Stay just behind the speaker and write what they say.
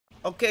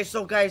Okay,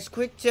 so guys,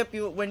 quick tip: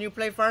 when you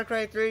play Far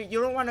Cry 3, you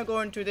don't want to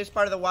go into this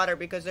part of the water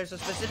because there's a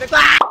specific.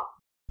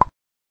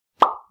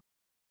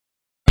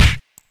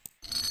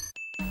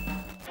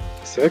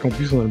 C'est vrai qu'en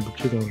plus on a le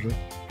bouclier dans le jeu.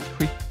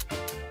 Oui.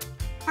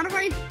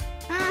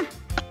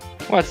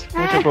 What's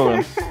your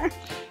problem?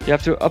 You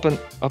have to open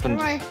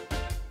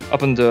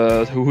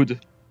the hood.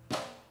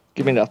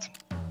 Give me that.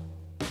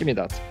 Give me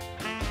that.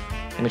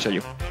 Let me show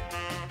you.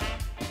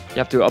 You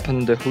have to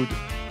open the hood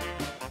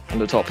on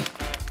the top.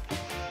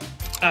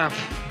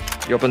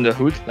 You open the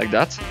hood like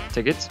that.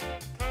 Take it,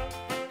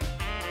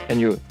 and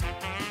you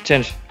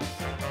change.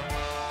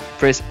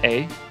 Press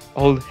A,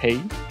 hold A.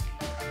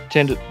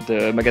 Change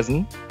the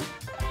magazine.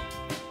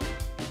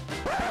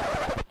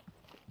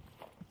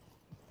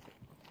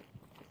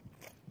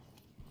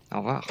 Au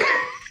revoir.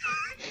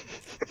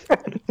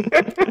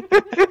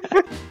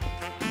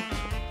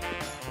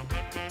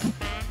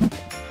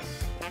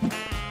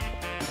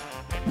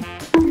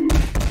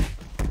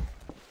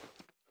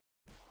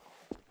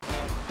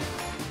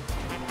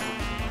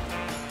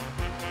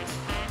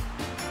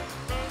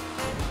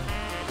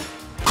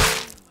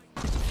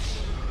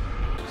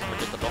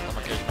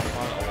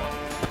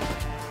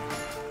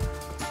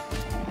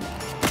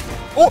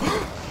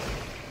 Oh!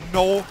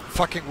 No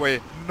fucking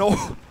way.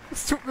 No.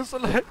 Es tut mir so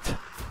leid.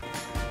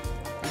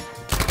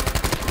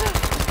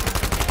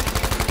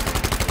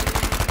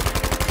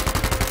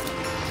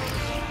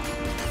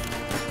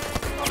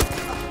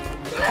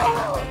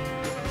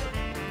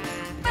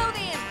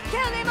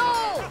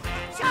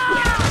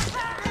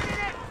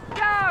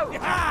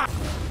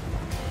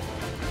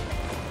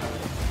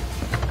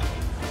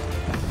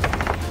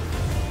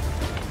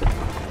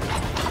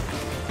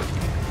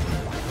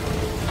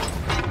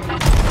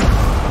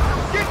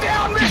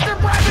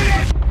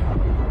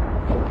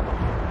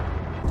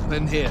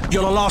 In here.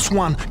 You're the last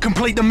one.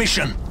 Complete the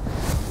mission.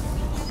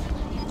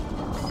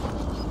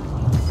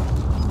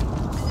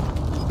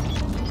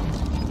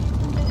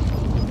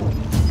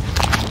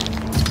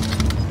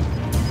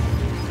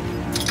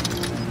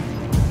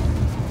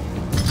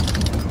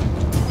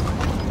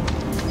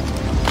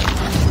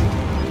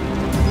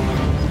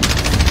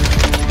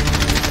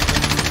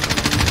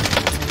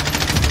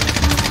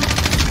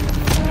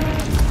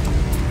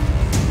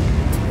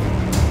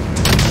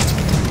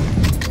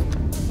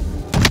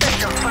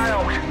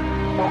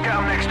 We'll get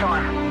them next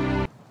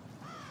time.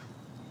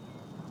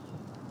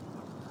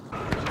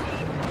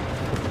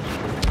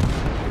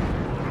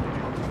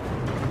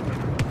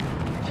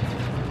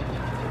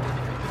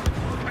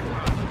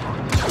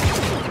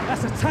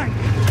 That's a tank.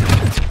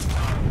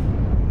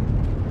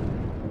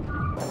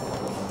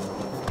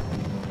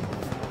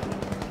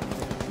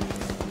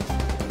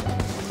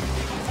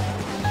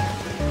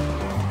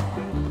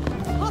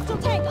 Hostile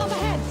tank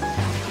overhead.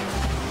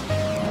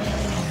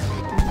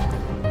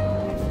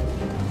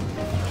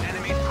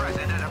 Enemies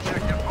present at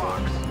objective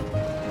box.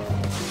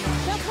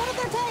 That's one of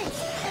their tanks.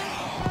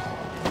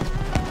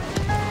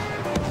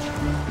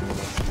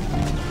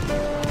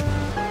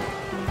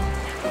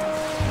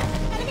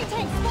 Enemy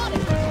tank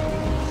spotted.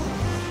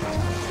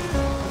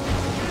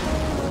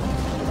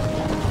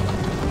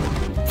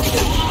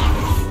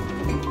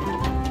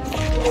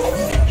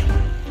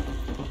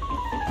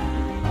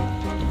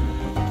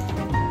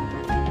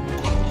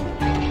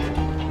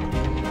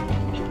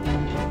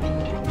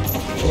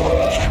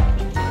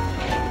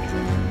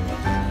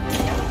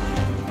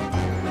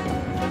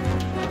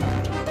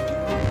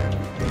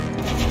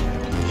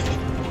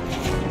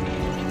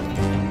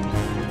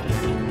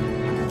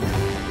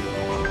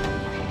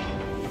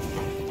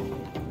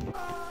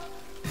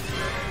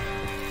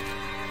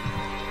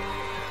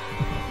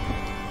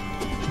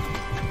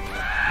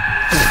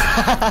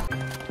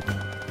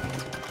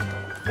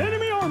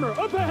 Enemy armor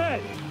up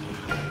ahead.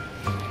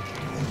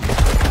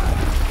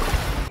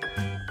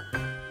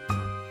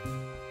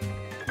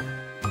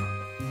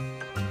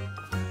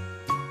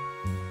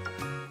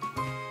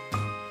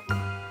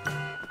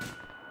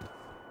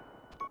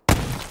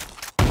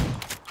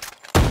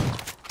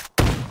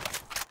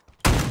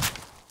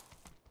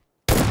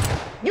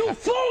 You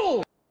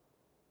fool!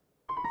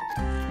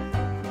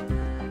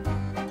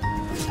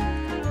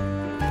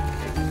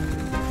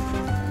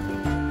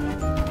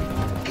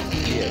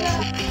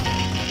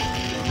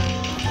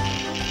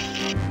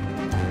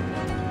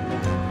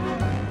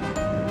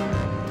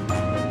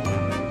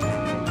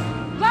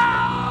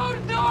 Loud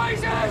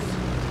noises!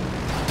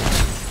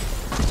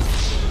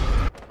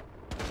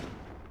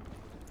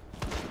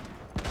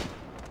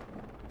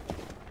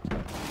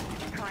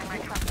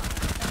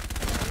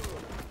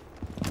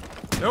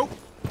 Nope.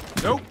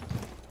 Nope.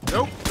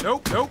 Nope.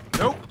 Nope. Nope.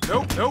 Nope.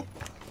 Nope. Nope.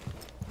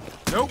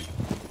 Nope.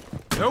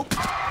 Nope.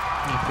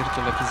 Ja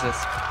pierdzielę, pizes.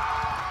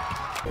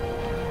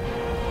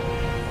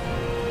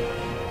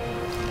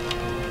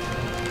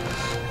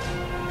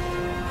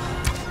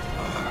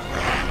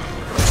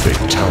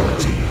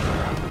 Fatality.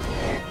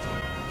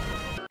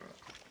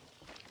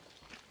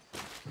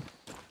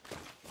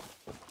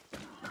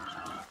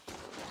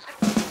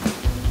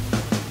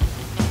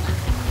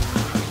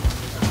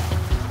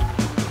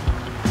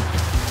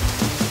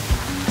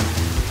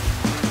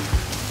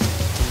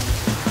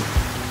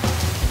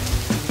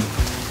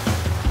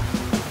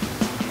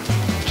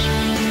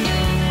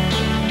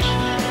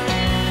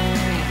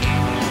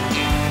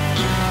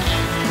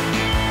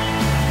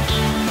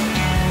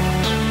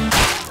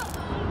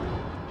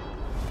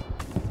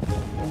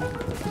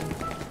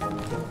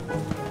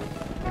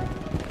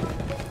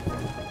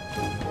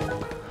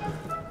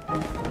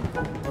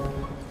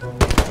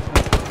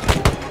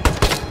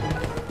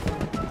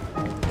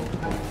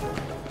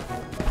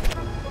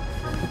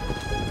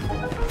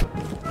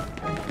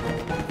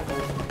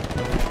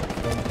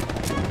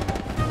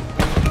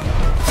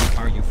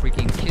 Are you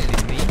freaking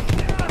kidding me?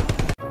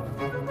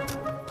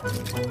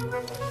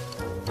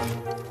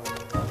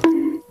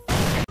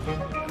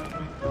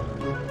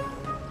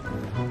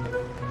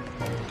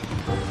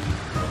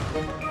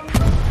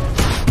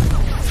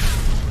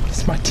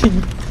 It's my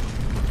team.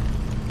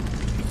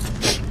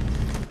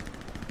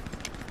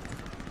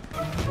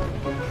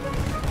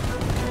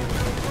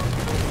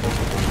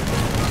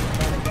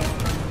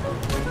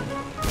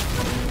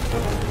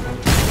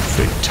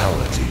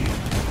 Fatality.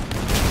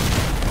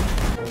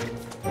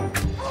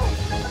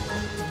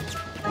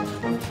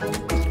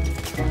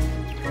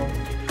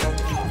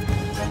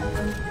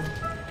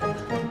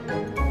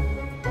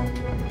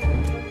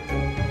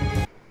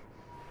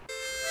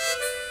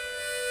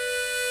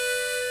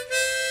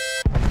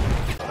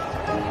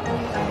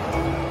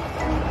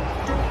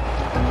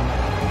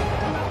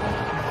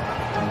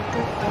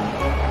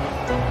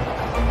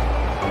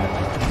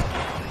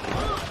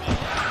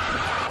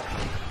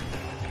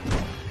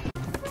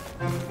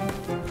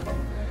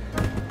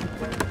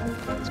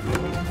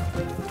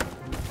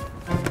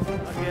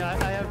 Okay,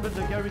 I have built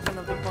the garrison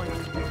of the point.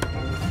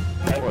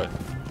 What?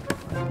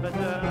 But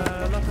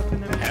lots of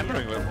enemies.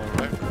 Hammering level,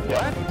 right?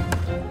 What?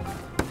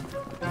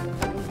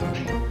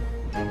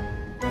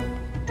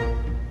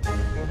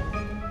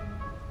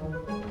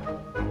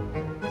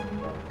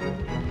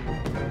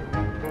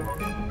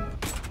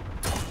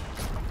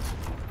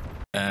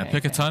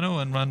 Pick a tunnel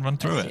and run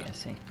through it. I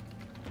see.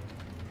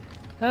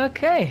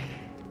 Okay.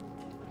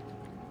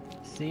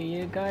 See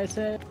you guys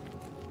at.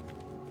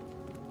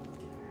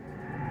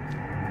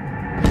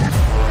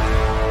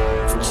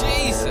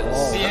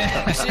 Jesus!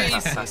 Yeah,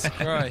 Jesus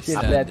Christ,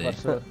 Andy.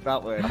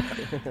 That way.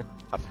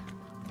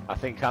 I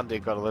think Andy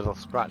got a little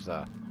scratch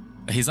there.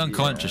 He's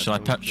unconscious. Shall I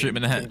shoot him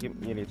in the head?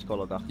 You need to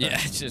call it after. Yeah,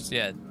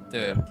 do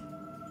him.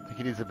 I think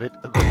he needs a bit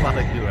of the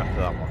manicure after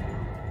that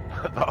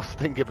one. That'll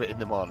sting a bit in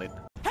the morning.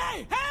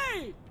 Hey,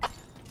 hey!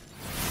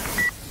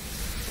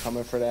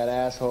 Coming for that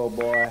asshole,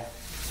 boy.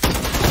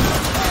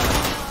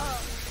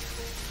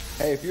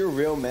 Hey, if you're a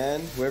real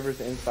man,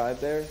 whoever's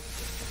inside there,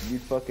 you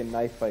fucking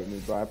knife fight me,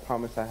 bro. I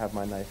promise I have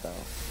my knife out.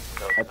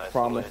 I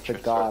promise to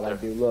God I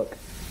do. Look.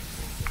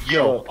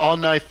 Yo, Look, I'll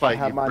knife fight I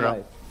have you, my bro.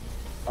 knife.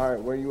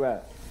 Alright, where you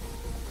at?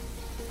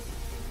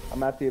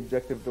 I'm at the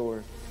objective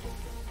door.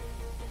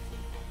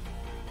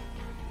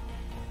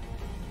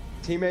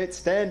 Teammates,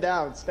 stand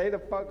down. Stay the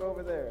fuck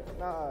over there.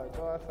 Nah,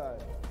 go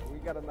outside. We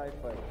got a knife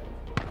fight.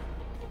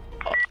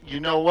 You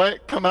know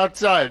what? Come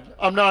outside.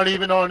 I'm not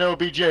even on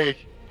OBJ.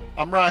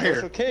 I'm right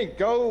here. So King,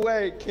 go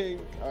away, King.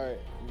 Alright,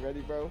 you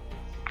ready, bro?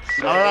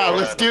 Alright,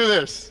 let's do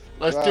this.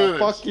 Let's do this.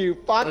 Fuck you.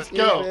 Fuck Let's you,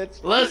 go. bitch.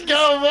 Let's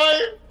go,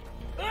 boy.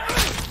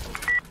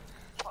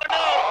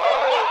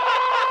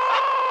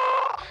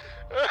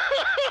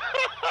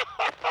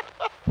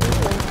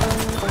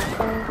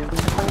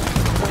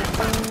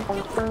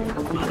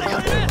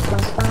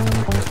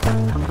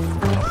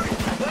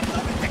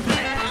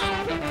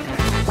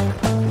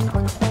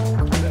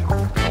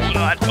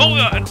 Hold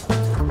on!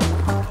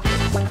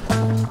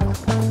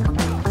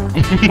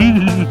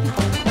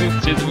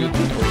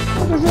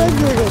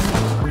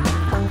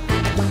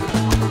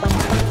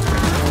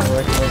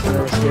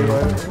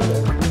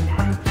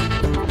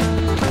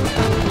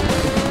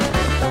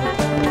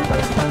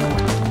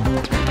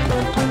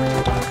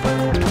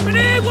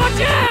 Grenade,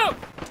 watch out!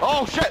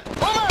 Oh shit!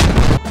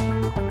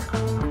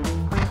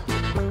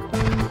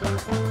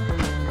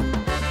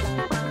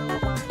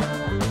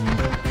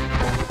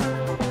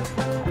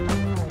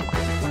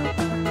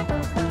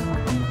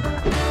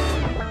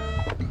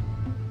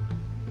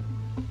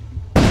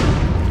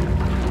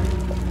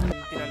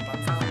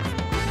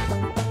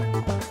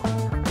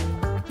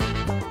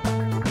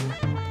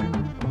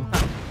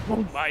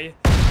 Oh my.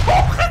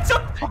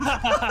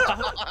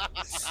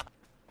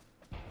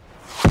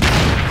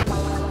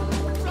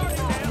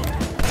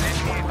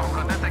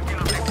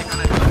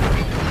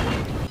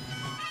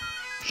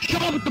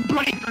 Shut up with the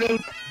bloody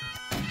grenade!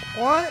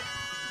 What?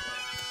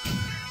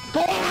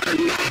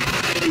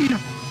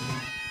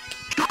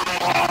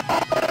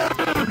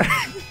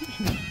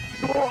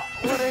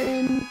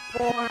 Scotland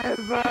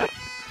forever!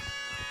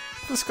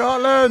 For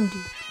Scotland!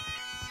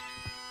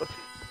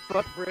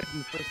 Fuck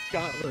Britain for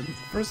Scotland.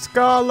 For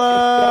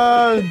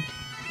Scotland!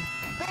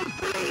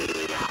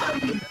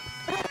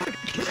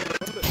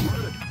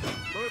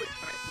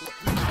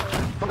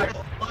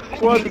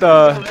 What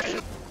the?